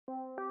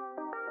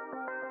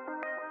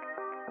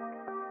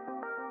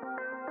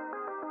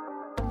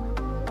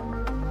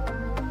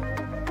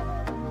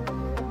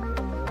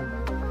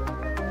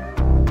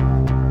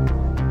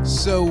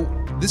So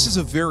this is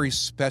a very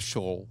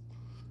special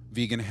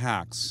Vegan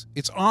Hacks.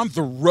 It's on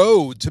the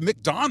road to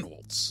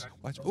McDonald's.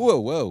 Watch.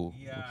 Whoa.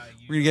 Yeah,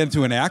 We're going to get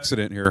into an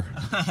accident here.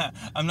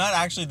 I'm not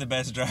actually the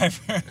best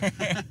driver.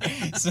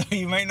 So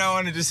you might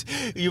not want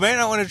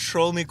to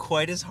troll me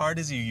quite as hard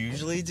as you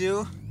usually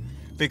do,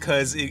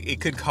 because it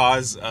could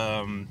cause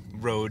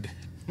road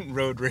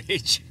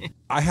rage.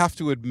 I have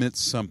to admit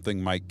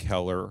something, Mike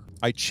Keller.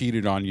 I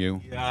cheated on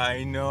you. Yeah,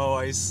 I know.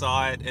 I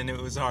saw it and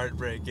it was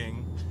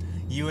heartbreaking.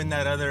 You and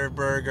that other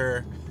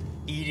burger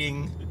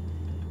eating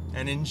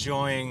and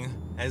enjoying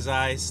as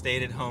I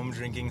stayed at home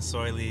drinking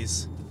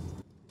Soilies.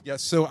 Yeah,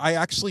 so I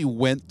actually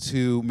went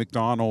to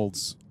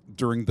McDonald's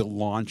during the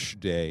launch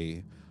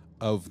day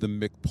of the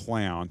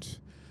McPlant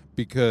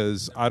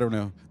because, I don't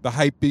know, the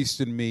hype beast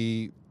in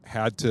me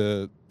had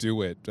to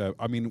do it.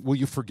 I mean, will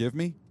you forgive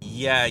me?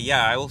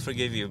 Yeah, I will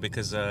forgive you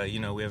because,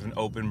 we have an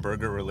open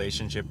burger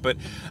relationship. But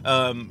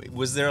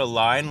was there a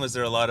line? Was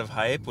there a lot of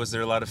hype? Was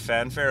there a lot of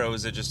fanfare? Or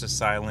was it just a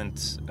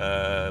silent,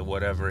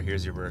 whatever,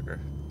 here's your burger?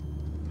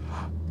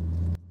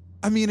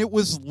 I mean, it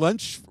was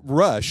lunch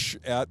rush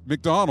at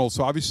McDonald's,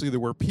 so obviously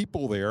there were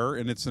people there,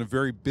 and it's in a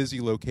very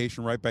busy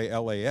location right by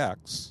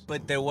LAX.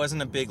 But there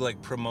wasn't a big,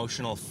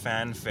 promotional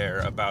fanfare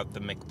about the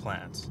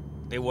McPlant.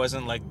 It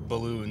wasn't like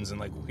balloons and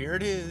here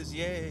it is,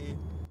 yay.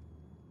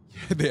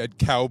 They had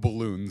cow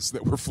balloons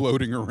that were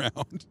floating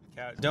around.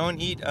 Don't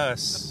eat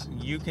us.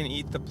 You can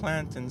eat the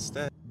plant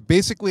instead.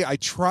 Basically, I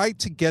tried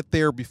to get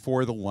there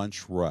before the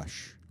lunch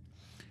rush,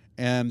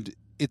 and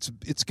it's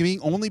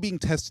only being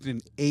tested in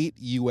 8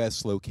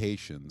 U.S.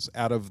 locations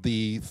out of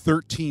the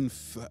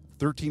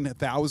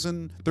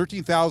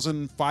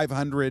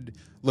 13,500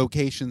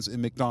 locations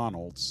in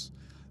McDonald's.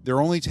 They're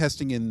only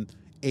testing in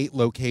 8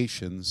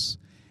 locations,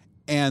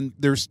 and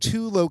there's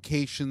 2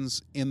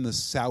 locations in the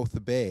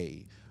South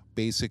Bay,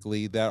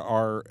 basically,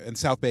 and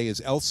South Bay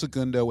is El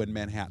Segundo and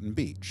Manhattan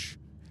Beach.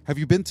 Have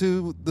you been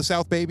to the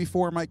South Bay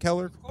before, Mike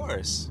Keller? Of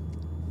course.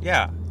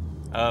 Yeah.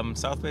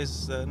 South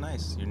Bay's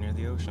nice. You're near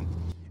the ocean.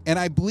 And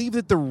I believe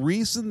that the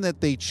reason that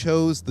they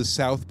chose the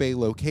South Bay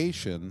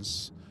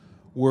locations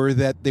were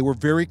that they were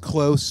very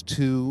close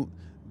to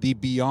the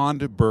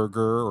Beyond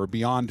Burger or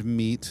Beyond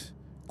Meat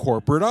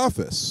corporate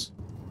office.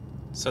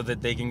 So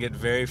that they can get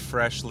very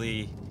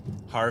freshly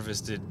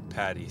harvested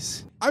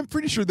patties. I'm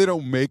pretty sure they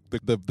don't make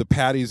the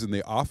patties in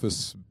the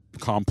office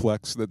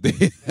complex that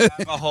they have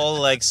a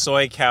whole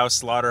soy cow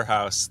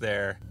slaughterhouse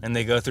there, and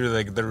they go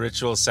through the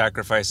ritual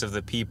sacrifice of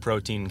the pea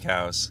protein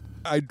cows.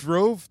 I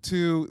drove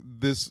to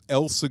this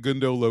El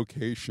Segundo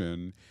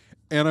location,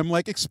 and I'm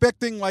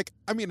expecting a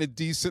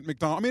decent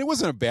McDonald's. I mean, it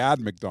wasn't a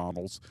bad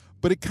McDonald's,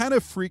 but it kind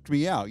of freaked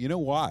me out. You know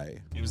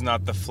why? It was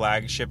not the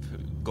flagship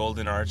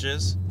Golden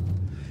Arches.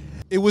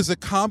 It was a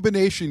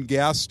combination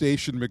gas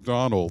station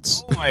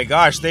McDonald's. Oh my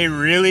gosh, they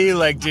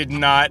really did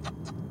not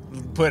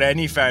put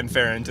any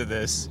fanfare into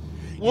this.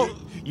 Well,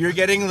 you're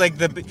getting they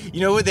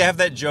have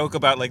that joke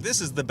about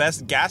this is the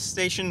best gas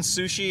station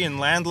sushi in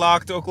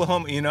landlocked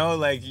Oklahoma.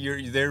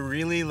 They're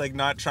really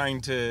not trying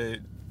to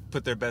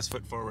put their best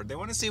foot forward. They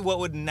want to see what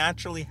would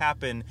naturally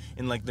happen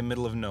in the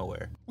middle of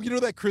nowhere. You know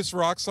that Chris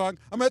Rock song?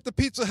 I'm at the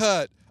Pizza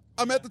Hut.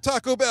 I'm at the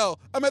Taco Bell.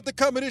 I'm at the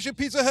combination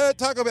Pizza Hut,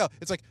 Taco Bell.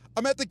 It's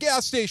I'm at the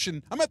gas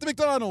station. I'm at the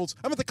McDonald's.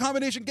 I'm at the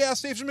combination gas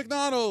station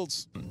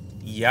McDonald's.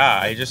 Yeah,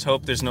 I just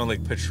hope there's no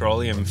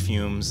petroleum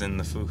fumes in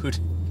the food.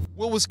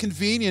 Well, it was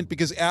convenient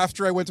because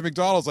after I went to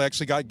McDonald's, I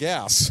actually got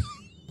gas.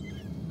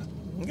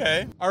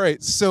 Okay. All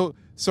right. So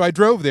I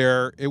drove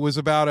there. It was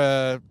about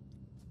a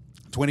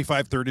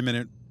 25,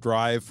 30-minute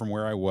drive from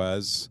where I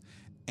was.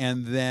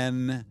 And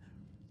then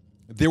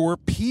there were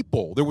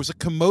people. There was a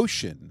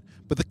commotion.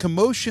 But the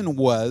commotion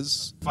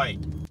was... Fight.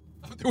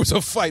 There was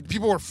a fight.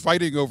 People were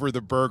fighting over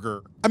the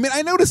burger. I mean,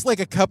 I noticed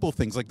a couple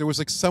things. There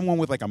was someone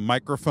with a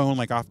microphone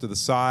off to the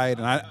side,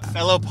 and a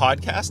fellow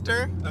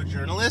podcaster, a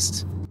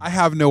journalist. I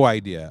have no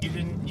idea. You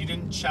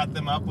didn't chat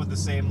them up with the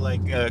same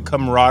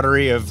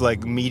camaraderie of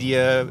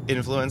media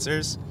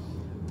influencers.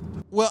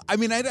 Well, I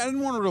mean, I didn't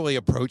want to really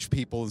approach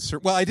people.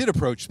 Well, I did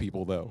approach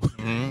people though.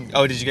 Mm-hmm.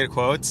 Oh, did you get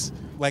quotes?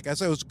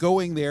 As I was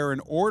going there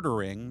and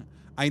ordering,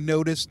 I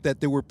noticed that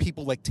there were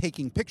people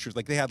taking pictures.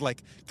 They had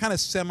kind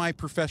of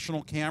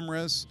semi-professional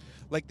cameras.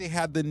 They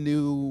had the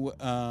new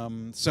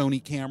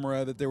Sony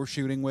camera that they were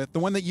shooting with, the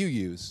one that you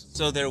use.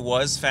 So there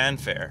was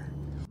fanfare.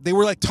 They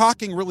were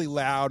talking really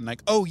loud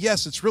and oh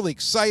yes, it's really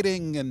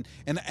exciting, and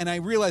I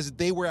realized that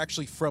they were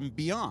actually from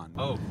Beyond.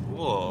 Oh,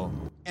 cool.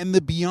 And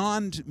the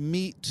Beyond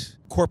Meat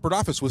corporate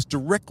office was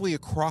directly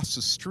across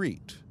the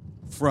street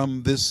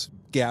from this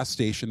gas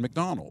station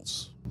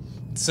McDonald's.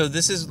 So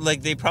this is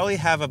they probably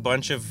have a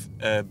bunch of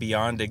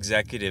Beyond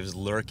executives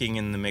lurking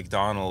in the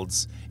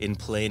McDonald's in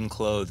plain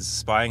clothes,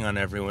 spying on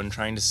everyone,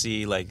 trying to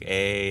see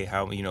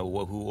how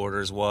who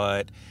orders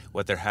what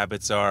their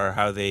habits are,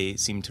 how they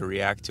seem to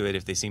react to it,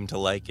 if they seem to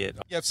like it.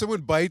 Yeah, if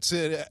someone bites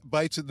it,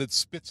 then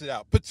spits it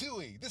out.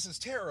 Patooey, this is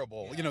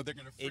terrible. Yeah. They're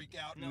going to freak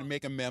out and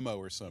make a memo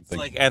or something.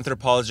 It's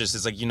anthropologists.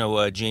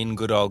 It's Jane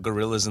Goodall,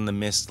 Gorillas in the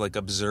Mist,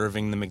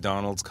 observing the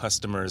McDonald's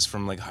customers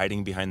from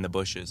hiding behind the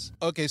bushes.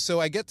 Okay, so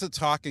I get to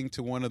talking talking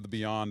to one of the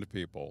Beyond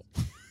people.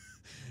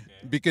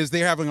 Because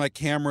they're having like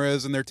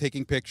cameras and they're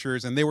taking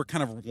pictures, and they were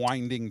kind of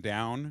winding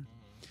down.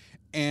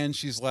 And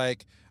she's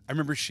like, I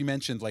remember she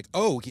mentioned like,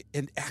 oh,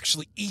 and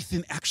actually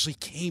Ethan actually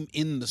came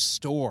in the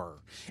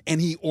store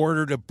and he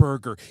ordered a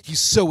burger. He's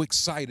so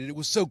excited. It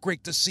was so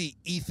great to see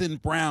Ethan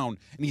Brown.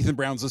 And Ethan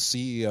Brown's the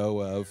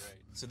CEO of... Right.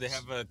 So they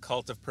have a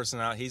cult of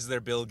personality. He's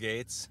their Bill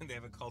Gates. They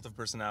have a cult of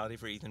personality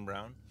for Ethan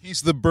Brown.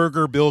 He's the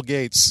burger Bill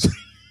Gates.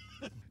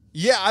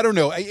 Yeah, I don't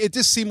know. It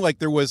just seemed like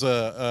there was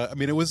I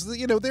mean, it was,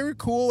 they were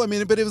cool. I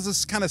mean, but it was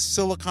this kind of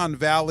Silicon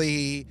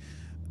Valley,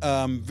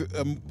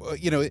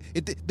 they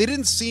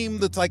didn't seem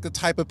like the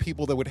type of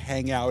people that would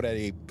hang out at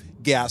a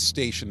gas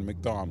station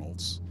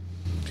McDonald's.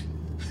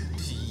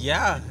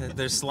 Yeah,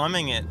 they're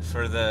slumming it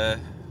for the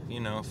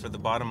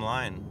bottom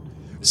line.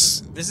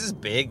 This is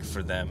big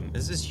for them.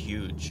 This is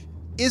huge.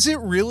 Is it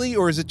really,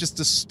 or is it just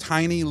this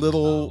tiny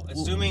little...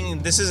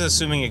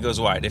 assuming it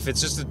goes wide. If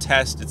it's just a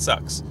test, it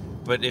sucks.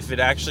 But if it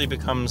actually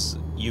becomes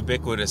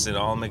ubiquitous in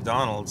all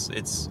McDonald's,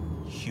 it's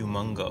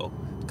humongo.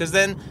 Because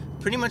then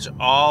pretty much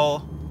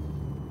all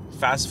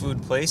fast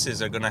food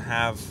places are going to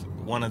have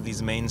one of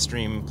these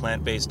mainstream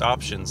plant-based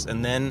options.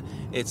 And then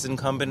it's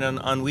incumbent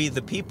on we,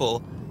 the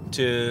people,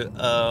 to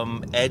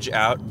edge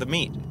out the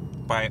meat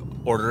by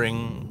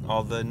ordering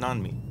all the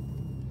non-meat.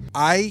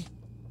 I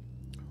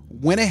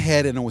went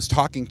ahead and I was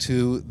talking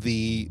to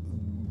the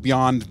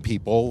Beyond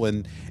people,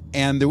 and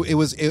there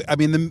was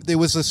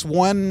this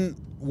one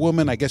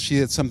woman, I guess she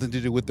had something to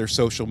do with their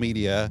social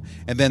media,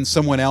 and then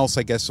someone else,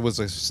 I guess, was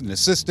an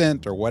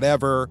assistant or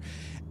whatever,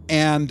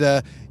 and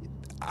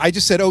I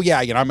just said, oh yeah,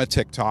 I'm a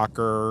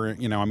TikToker,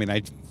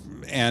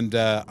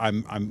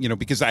 I'm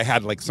because I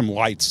had like some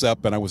lights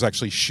up and I was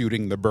actually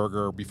shooting the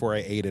burger before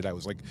I ate it. I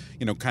was like,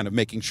 kind of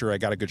making sure I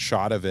got a good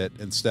shot of it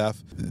and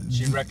stuff.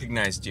 She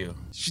recognized you.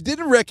 She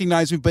didn't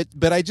recognize me,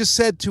 but I just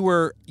said to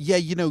her, yeah,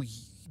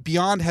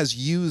 Beyond has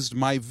used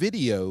my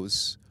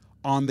videos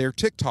on their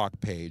TikTok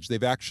page.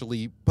 They've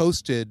actually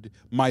posted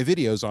my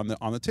videos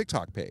on the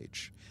TikTok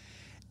page.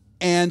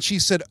 And she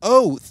said,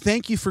 oh,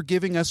 thank you for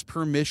giving us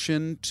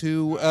permission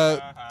to...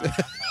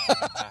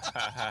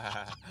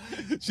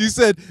 She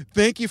said,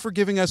 thank you for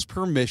giving us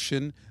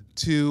permission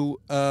to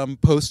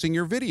posting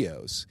your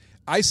videos.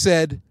 I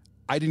said,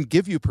 I didn't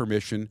give you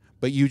permission,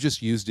 but you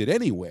just used it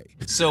anyway.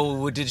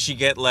 So did she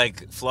get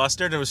like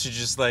flustered, or was she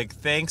just like,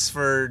 thanks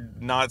for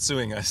not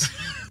suing us?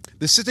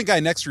 The assistant guy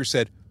next to her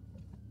said,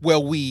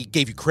 well, we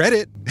gave you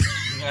credit.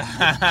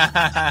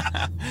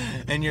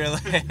 And you're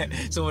like,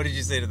 so what did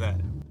you say to that?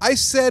 I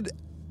said,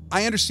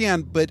 I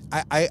understand, but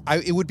I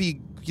it would be,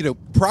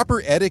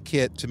 proper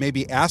etiquette to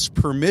maybe ask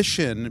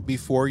permission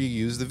before you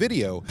use the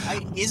video.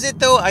 Is it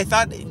though? I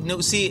thought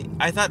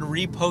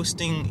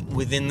reposting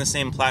within the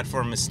same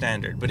platform is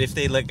standard. But if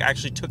they like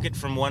actually took it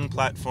from one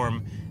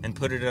platform and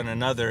put it on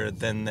another,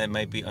 then that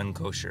might be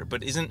unkosher.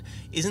 But isn't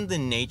the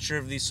nature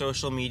of these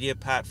social media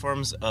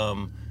platforms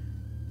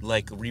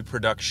like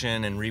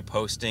reproduction and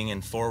reposting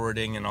and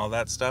forwarding and all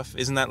that stuff?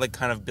 Isn't that like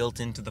kind of built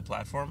into the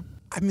platform?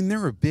 I mean,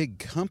 they're a big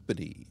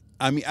company.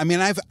 I mean,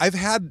 I've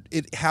had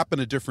it happen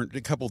a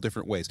couple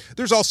different ways.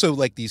 There's also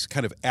like these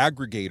kind of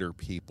aggregator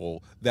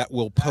people that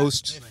will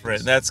post.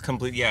 That's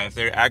complete. Yeah, if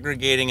they're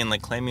aggregating and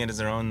like claiming it as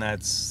their own,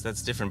 that's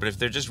different. But if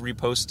they're just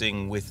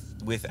reposting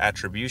with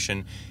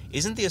attribution,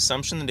 isn't the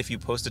assumption that if you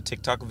post a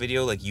TikTok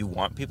video, like you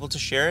want people to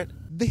share it?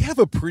 They have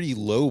a pretty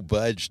low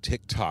budge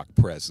TikTok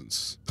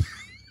presence.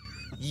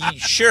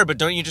 Sure, but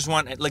don't you just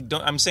want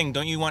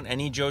don't you want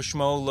any Joe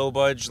Schmo low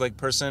budge like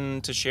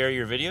person to share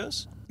your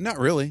videos? Not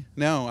really.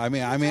 No, I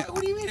mean.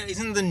 What do you mean?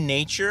 Isn't the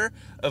nature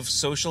of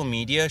social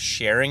media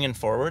sharing and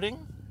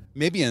forwarding?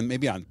 Maybe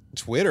on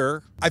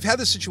Twitter. I've had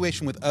this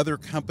situation with other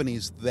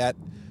companies that,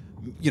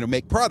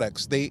 make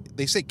products. They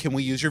say, "Can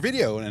we use your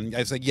video?" And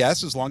I say,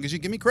 "Yes, as long as you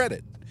give me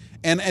credit."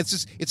 And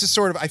it's just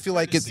sort of, I feel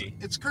courtesy.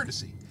 Like it's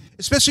courtesy.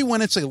 Especially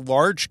when it's a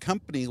large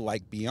company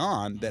like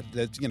Beyond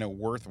that's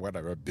worth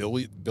whatever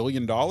 $1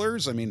 billion.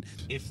 I mean,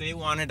 if they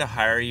wanted to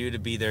hire you to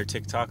be their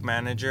TikTok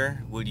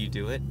manager, would you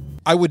do it?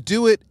 I would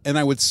do it, and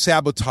I would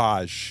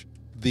sabotage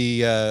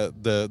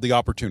the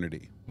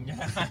opportunity.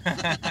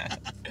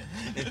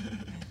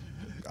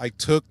 I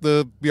took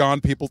the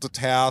Beyond people to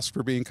task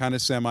for being kind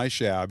of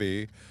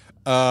semi-shabby,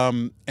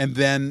 and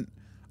then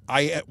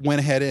I went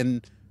ahead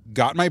and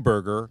got my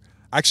burger.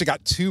 I actually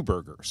got 2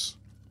 burgers.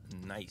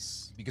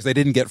 Nice. Because I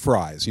didn't get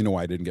fries. You know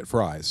why I didn't get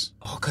fries?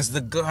 Oh, because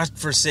the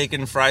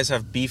godforsaken fries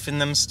have beef in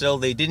them still.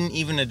 They didn't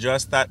even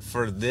adjust that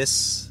for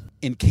this.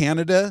 In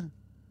Canada,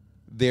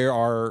 they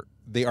are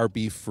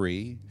beef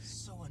free.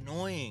 So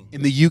annoying.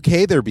 In the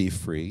UK, they're beef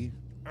free.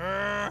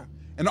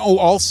 And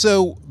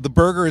also the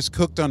burger is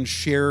cooked on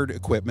shared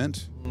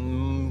equipment.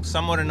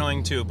 Somewhat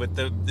annoying too, but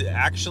the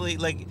actually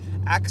like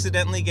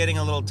accidentally getting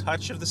a little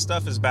touch of the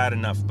stuff is bad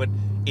enough, but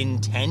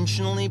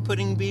intentionally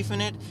putting beef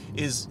in it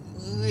is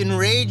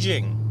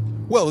enraging.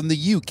 Well, in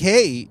the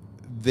UK,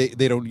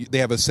 they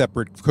have a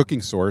separate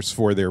cooking source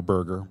for their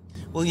burger.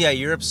 Well, yeah,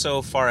 Europe's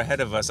so far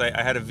ahead of us.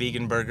 I had a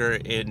vegan burger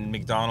in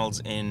McDonald's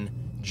in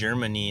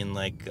Germany in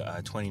like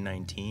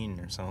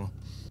 2019 or so.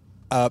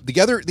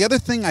 The other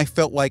thing I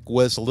felt like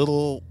was a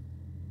little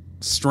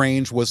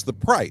strange was the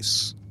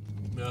price.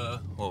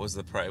 What was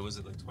the price? Was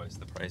it like twice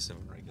the price of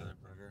a regular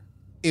burger?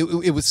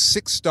 It was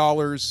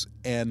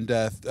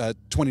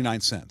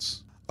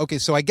 $6.29. Okay,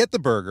 so I get the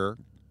burger.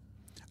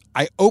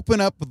 I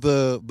open up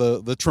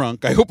the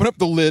trunk. I open up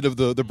the lid of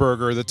the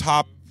burger, the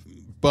top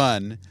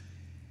bun,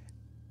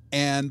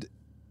 and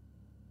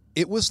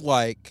it was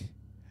like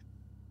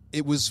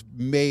it was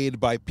made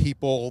by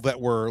people that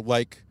were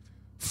like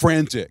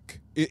frantic.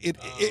 It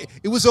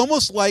was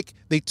almost like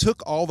they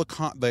took all the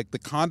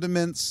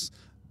condiments,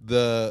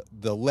 the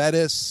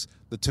lettuce,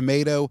 the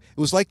tomato. It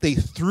was like they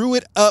threw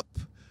it up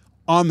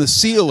on the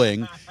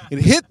ceiling. It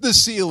hit the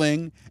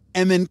ceiling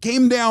and then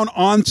came down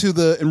onto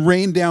and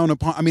rained down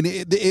upon. I mean,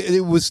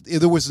 there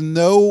was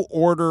no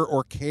order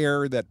or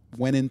care that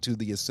went into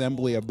the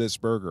assembly of this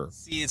burger.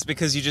 See, it's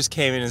because you just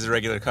came in as a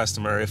regular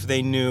customer. If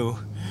they knew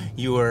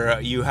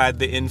you had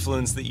the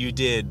influence that you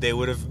did, they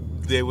would have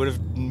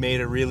made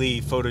a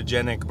really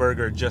photogenic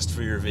burger just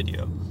for your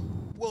video.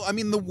 Well, I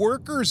mean, the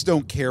workers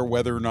don't care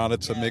whether or not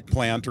it's a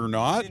McPlant or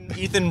not.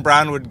 Ethan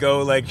Brown would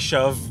go like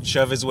shove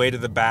his way to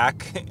the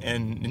back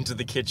and into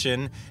the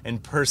kitchen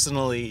and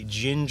personally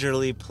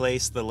gingerly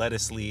place the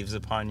lettuce leaves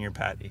upon your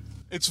patty.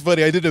 It's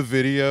funny. I did a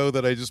video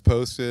that I just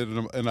posted,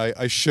 and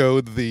I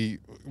showed the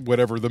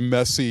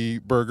messy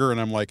burger,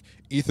 and I'm like,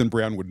 Ethan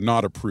Brown would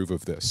not approve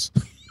of this.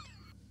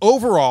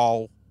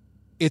 Overall,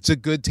 it's a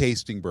good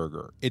tasting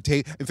burger. In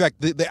fact,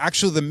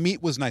 the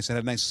meat was nice. It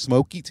had a nice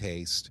smoky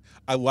taste.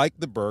 I liked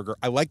the burger.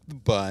 I liked the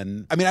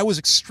bun. I mean, I was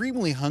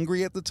extremely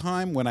hungry at the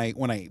time when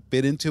I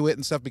bit into it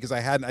and stuff because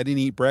I didn't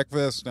eat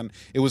breakfast, and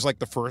it was like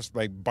the first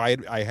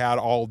bite I had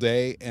all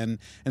day, and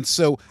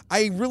so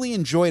I really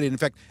enjoyed it. In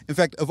fact,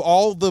 of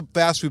all the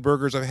fast food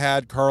burgers I've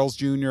had, Carl's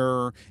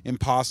Jr.,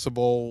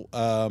 Impossible,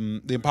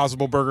 the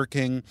Impossible Burger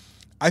King,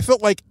 I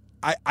felt like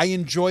I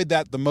enjoyed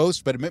that the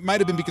most, but it might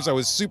have been because I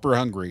was super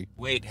hungry.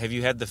 Wait, have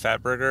you had the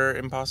Fat Burger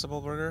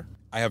Impossible Burger?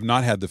 I have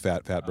not had the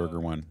Fat Burger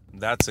one.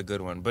 That's a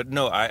good one. But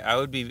no, I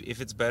would be,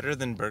 if it's better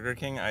than Burger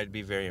King, I'd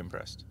be very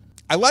impressed.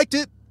 I liked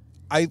it.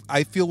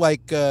 I feel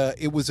like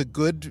it was a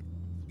good,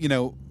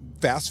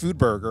 fast food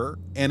burger,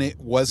 and it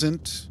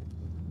wasn't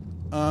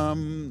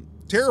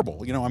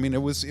terrible. I mean,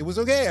 it was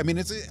okay. I mean,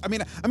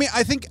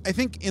 I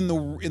think in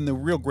the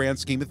real grand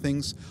scheme of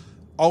things,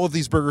 all of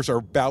these burgers are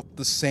about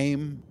the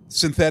same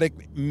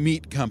synthetic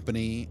meat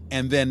company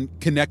and then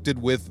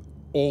connected with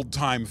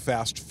old-time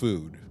fast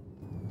food.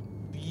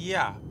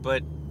 Yeah,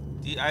 but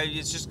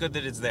it's just good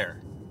that it's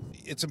there.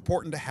 It's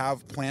important to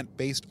have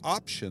plant-based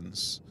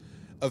options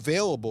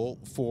available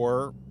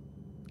for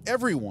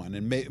everyone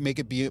and make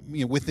it be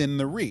within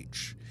the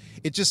reach.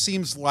 It just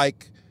seems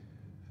like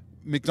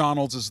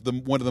McDonald's is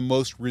one of the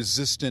most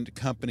resistant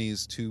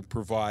companies to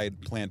provide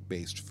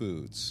plant-based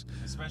foods.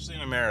 Especially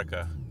in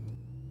America.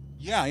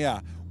 Yeah.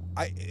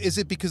 Is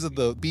it because of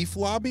the beef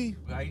lobby?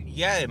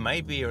 Yeah, it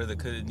might be, or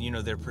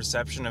their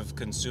perception of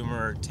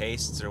consumer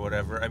tastes or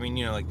whatever. I mean,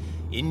 like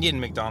Indian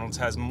McDonald's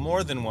has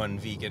more than one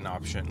vegan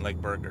option, like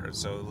burgers.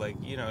 So,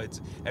 it's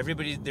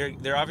everybody.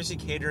 They're obviously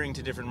catering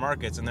to different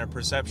markets, and their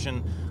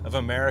perception of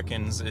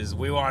Americans is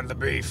we want the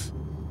beef.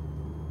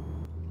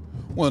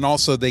 Well, and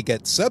also they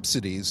get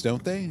subsidies,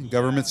 don't they?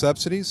 Government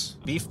subsidies?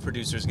 Beef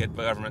producers get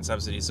government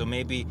subsidies, so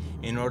maybe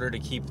in order to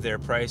keep their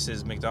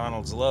prices,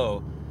 McDonald's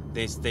low,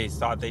 they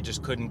thought they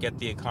just couldn't get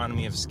the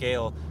economy of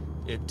scale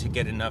to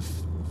get enough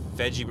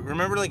veggie.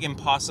 Remember,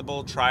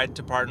 Impossible tried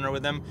to partner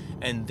with them,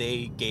 and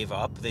they gave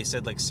up. They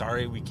said,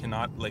 sorry, we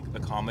cannot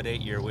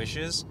accommodate your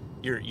wishes,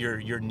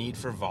 your need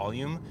for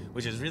volume,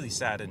 which is really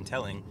sad and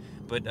telling.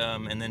 But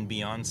and then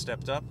Beyond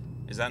stepped up.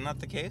 Is that not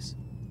the case?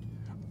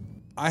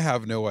 I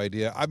have no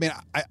idea. I mean,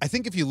 I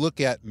think if you look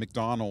at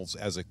McDonald's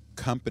as a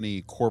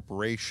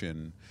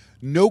corporation,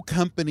 no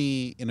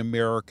company in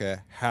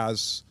America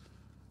has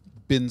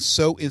been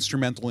so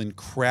instrumental in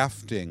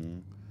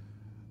crafting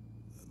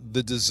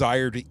the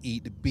desire to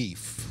eat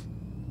beef.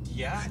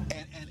 Yeah.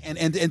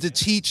 And to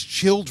teach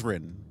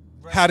children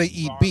how to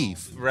eat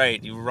beef.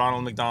 Right.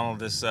 Ronald McDonald,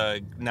 this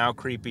now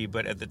creepy,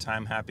 but at the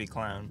time happy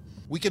clown.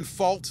 We can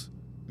fault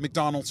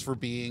McDonald's for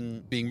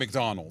being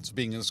McDonald's,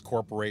 being this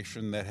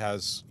corporation that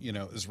has,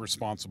 is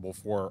responsible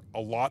for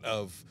a lot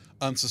of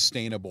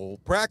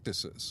unsustainable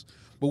practices.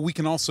 But we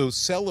can also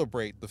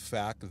celebrate the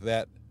fact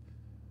that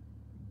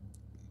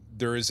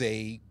there is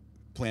a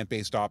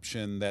plant-based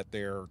option that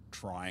they're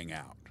trying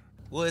out.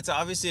 Well, it's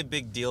obviously a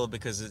big deal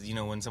because,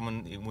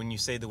 when you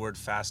say the word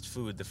fast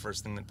food, the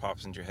first thing that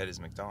pops into your head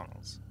is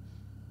McDonald's.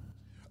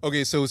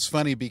 Okay, so it's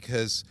funny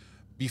because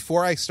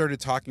before I started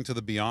talking to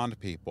the Beyond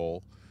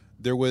people,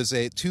 there was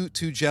two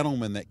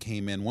gentlemen that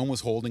came in. One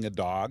was holding a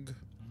dog,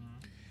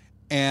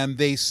 and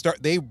they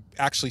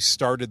actually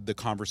started the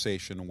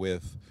conversation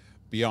with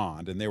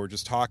Beyond, and they were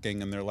just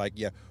talking, and they're like,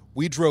 "Yeah,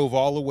 we drove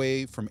all the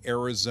way from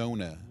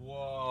Arizona."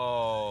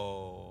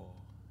 Whoa!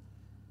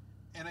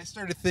 And I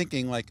started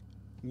thinking,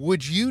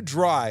 would you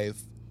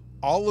drive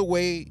all the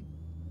way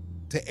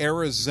to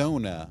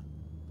Arizona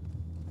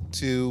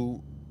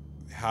to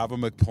have a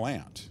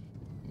McPlant?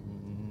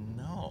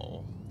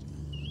 No.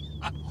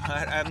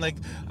 I'm like,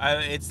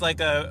 it's like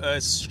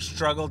a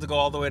struggle to go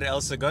all the way to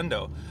El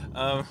Segundo.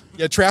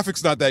 Yeah,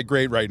 traffic's not that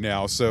great right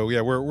now, so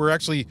yeah,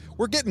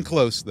 we're getting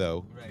close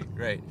though.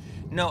 Right.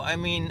 No, I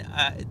mean,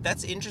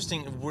 that's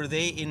interesting. Were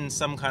they in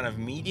some kind of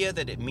media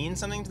that it means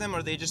something to them,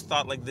 or they just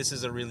thought, like, this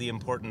is a really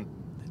important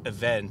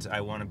event,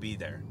 I want to be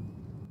there?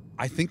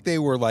 I think they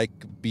were like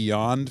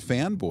beyond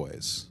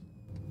fanboys.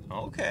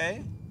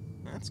 Okay.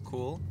 That's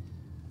cool.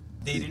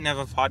 They didn't have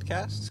a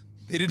podcast?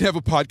 They didn't have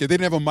a podcast. They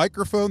didn't have a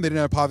microphone. They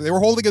didn't have a podcast. They were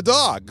holding a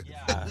dog.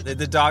 Yeah.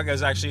 The dog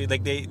was actually,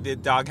 like, the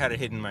dog had a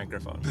hidden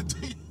microphone.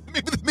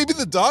 Maybe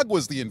the dog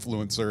was the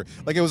influencer.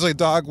 Like it was a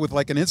dog with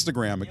like an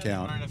Instagram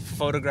account. They wanted to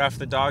photograph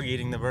the dog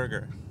eating the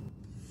burger.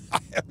 I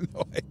have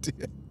no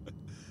idea.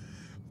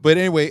 But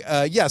anyway,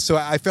 yeah. So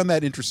I found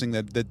that interesting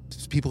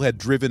that people had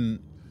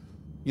driven,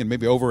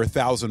 maybe over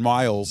 1,000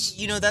 miles.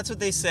 That's what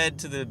they said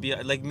to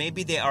like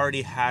maybe they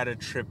already had a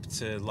trip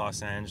to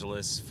Los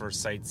Angeles for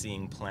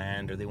sightseeing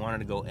planned, or they wanted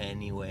to go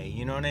anyway.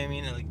 You know what I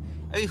mean? Like,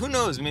 who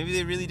knows? Maybe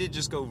they really did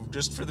just go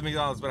just for the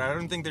McDonald's, but I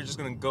don't think they're just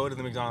going to go to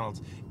the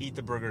McDonald's, eat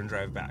the burger, and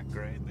drive back,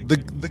 right?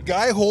 Like, the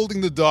guy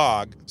holding the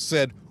dog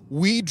said,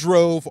 "We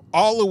drove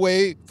all the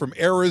way from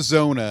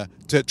Arizona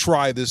to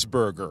try this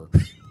burger."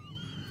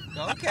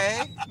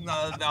 Okay.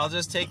 No, I'll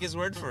just take his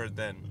word for it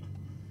then.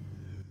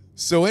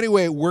 So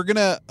anyway, we're going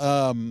to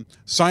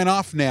sign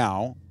off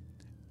now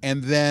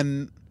and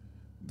then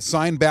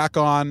sign back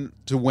on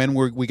to when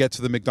we get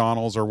to the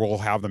McDonald's, or we'll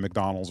have the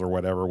McDonald's or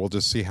whatever. We'll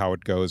just see how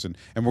it goes. And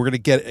we're going to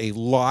get a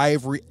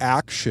live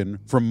reaction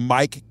from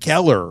Mike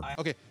Keller.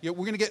 Okay, yeah,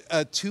 we're going to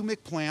get 2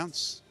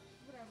 McPlants.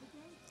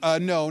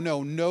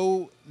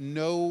 No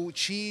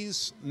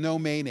cheese, no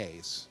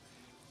mayonnaise.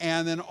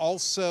 And then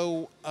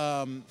also,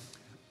 do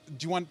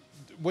you want,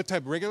 what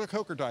type, regular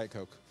Coke or Diet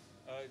Coke?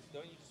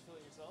 Don't you just fill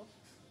it yourself?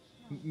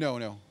 No.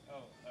 Oh,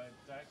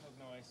 Diet Coke,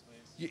 no ice,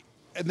 please. Yeah,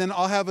 and then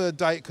I'll have a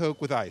Diet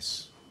Coke with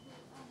ice.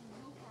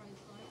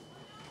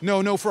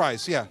 No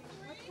fries. Yeah.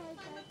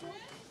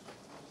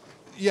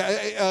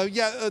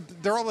 Yeah.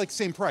 They're all like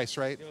same price,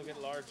 right? You'll get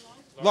large.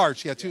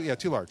 Large. Yeah. 2 large.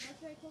 They're all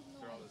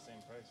the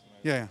same price.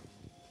 Yeah.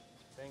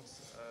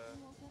 Thanks.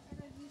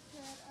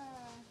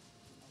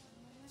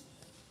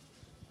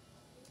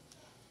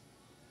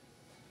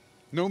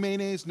 No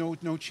mayonnaise.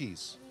 No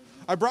cheese.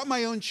 I brought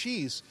my own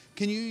cheese.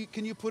 Can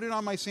you put it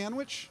on my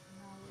sandwich?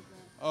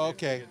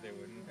 Okay.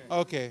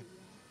 Okay.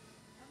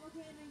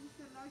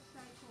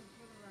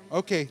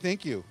 Okay.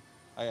 Thank you.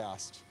 I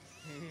asked.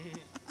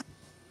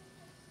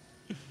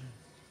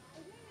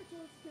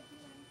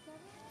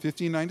 $15.97.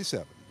 Thank you.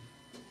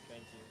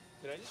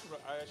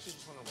 I actually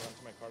just want to run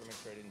to my car to make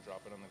sure I didn't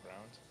drop it on the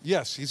ground.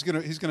 Yes,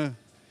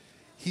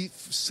 he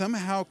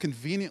somehow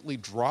conveniently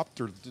dropped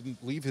or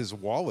didn't leave his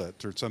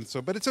wallet or something.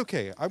 So, but it's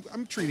okay.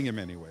 I'm treating him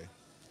anyway.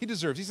 He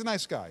deserves. He's a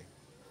nice guy.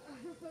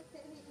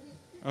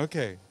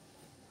 Okay.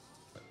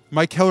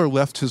 Mike Keller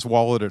left his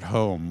wallet at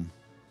home.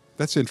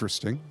 That's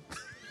interesting.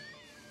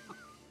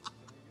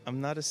 I'm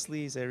not a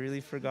sleaze. I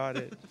really forgot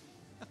it.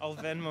 I'll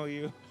Venmo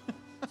you.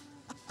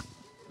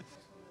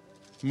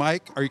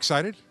 Mike, are you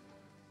excited?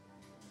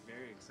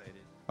 Very excited.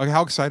 Okay,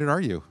 how excited are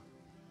you?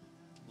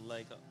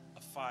 Like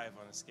a 5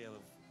 on a scale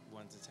of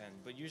 1 to 10.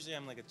 But usually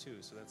I'm like a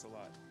 2, so that's a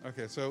lot.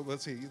 Okay, so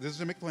let's see. This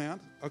is a McPlant.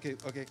 Okay.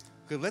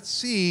 Good. Let's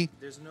see.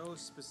 There's no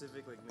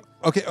specific like.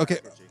 Okay.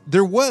 Packaging.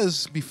 There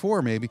was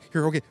before maybe.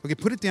 Here. Okay.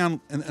 Put it down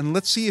and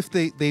let's see if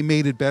they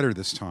made it better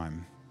this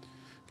time.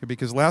 Okay,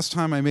 because last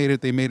time I made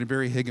it, they made it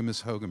very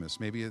higamus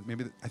hogamus. Maybe I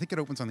think it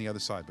opens on the other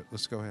side. But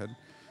let's go ahead.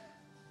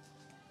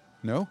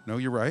 No,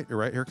 you're right.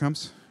 Here it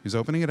comes. He's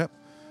opening it up.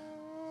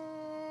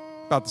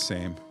 About the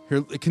same.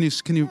 Here, can you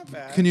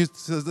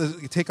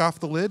take off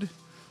the lid?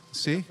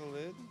 See? The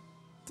lid?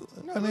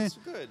 No, it looks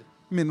good.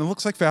 I mean, it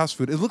looks like fast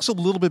food. It looks a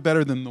little bit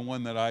better than the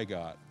one that I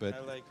got, but I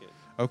like it.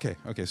 Okay.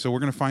 So we're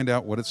gonna find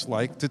out what it's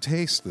like to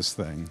taste this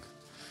thing.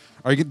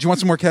 Do you want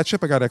some more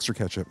ketchup? I got extra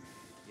ketchup.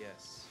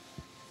 Yes.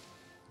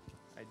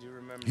 I do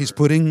remember. He's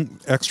putting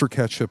extra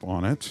ketchup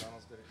on it.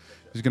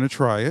 He's gonna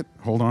try it.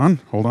 Hold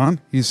on.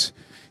 He's.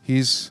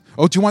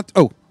 Oh, do you want?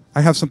 Oh,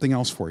 I have something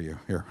else for you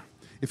here.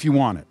 If you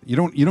want it, you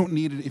don't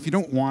need it. If you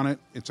don't want it,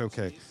 it's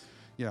okay.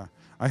 Yeah,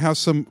 I have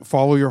some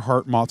Follow Your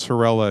Heart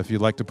mozzarella. If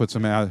you'd like to put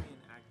some inaccurate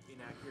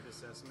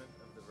assessment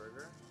of the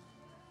burger.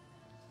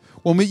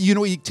 Well,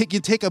 you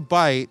take a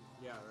bite,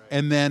 yeah, right.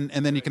 and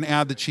then you can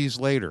add the cheese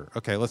later.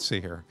 Okay, let's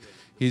see here.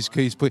 He's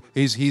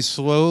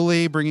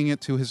slowly bringing it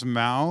to his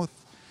mouth.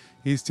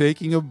 He's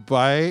taking a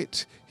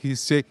bite.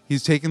 He's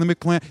taking the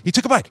McPlant. He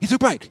took a bite.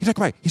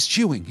 He's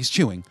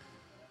chewing.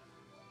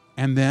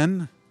 And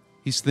then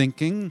he's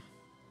thinking.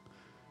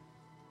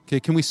 Okay,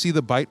 can we see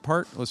the bite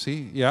part? Let's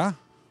see. Yeah?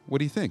 What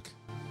do you think?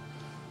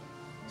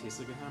 Tastes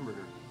like a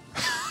hamburger.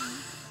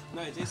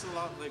 No, it tastes a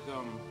lot like,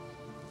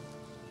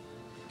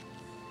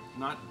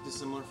 not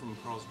dissimilar from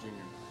Carl's Jr.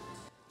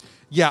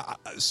 Yeah,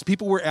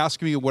 people were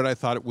asking me what I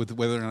thought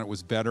whether or not it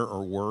was better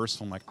or worse.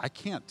 I'm like, I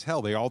can't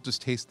tell. They all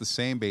just taste the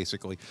same,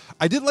 basically.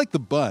 I did like the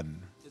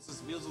bun. It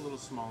feels a little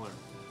smaller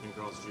than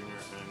Carl's Jr.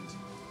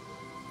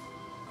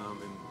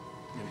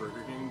 and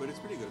Burger King, but it's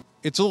pretty good.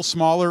 It's a little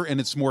smaller and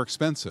it's more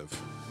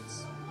expensive.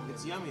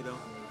 It's yummy though.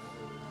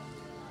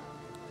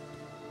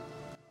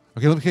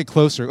 Okay, let me get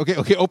closer.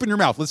 Okay, open your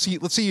mouth. Let's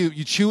see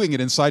you chewing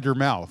it inside your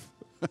mouth.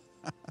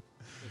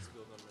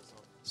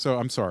 So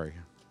I'm sorry.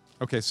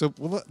 Okay, so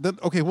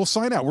we'll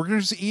sign out. We're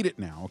gonna just eat it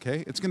now.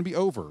 Okay, it's gonna be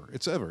over.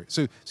 It's over.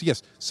 So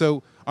yes.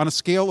 So on a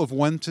scale of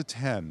 1 to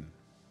 10,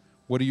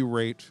 what do you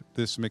rate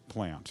this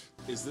McPlant?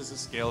 Is this a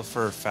scale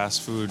for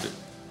fast food,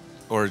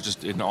 or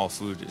just in all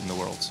food in the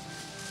world?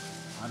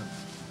 I don't know.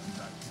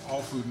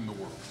 All food in the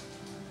world.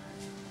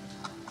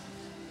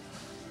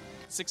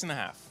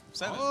 6.5.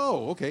 7.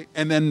 Oh, okay.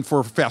 And then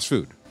for fast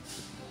food?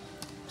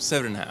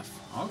 7.5.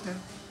 Okay.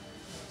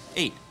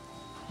 8.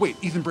 Wait,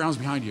 Ethan Brown's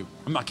behind you.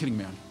 I'm not kidding,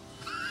 man.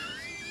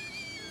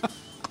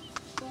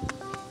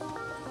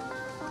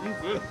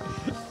 Good.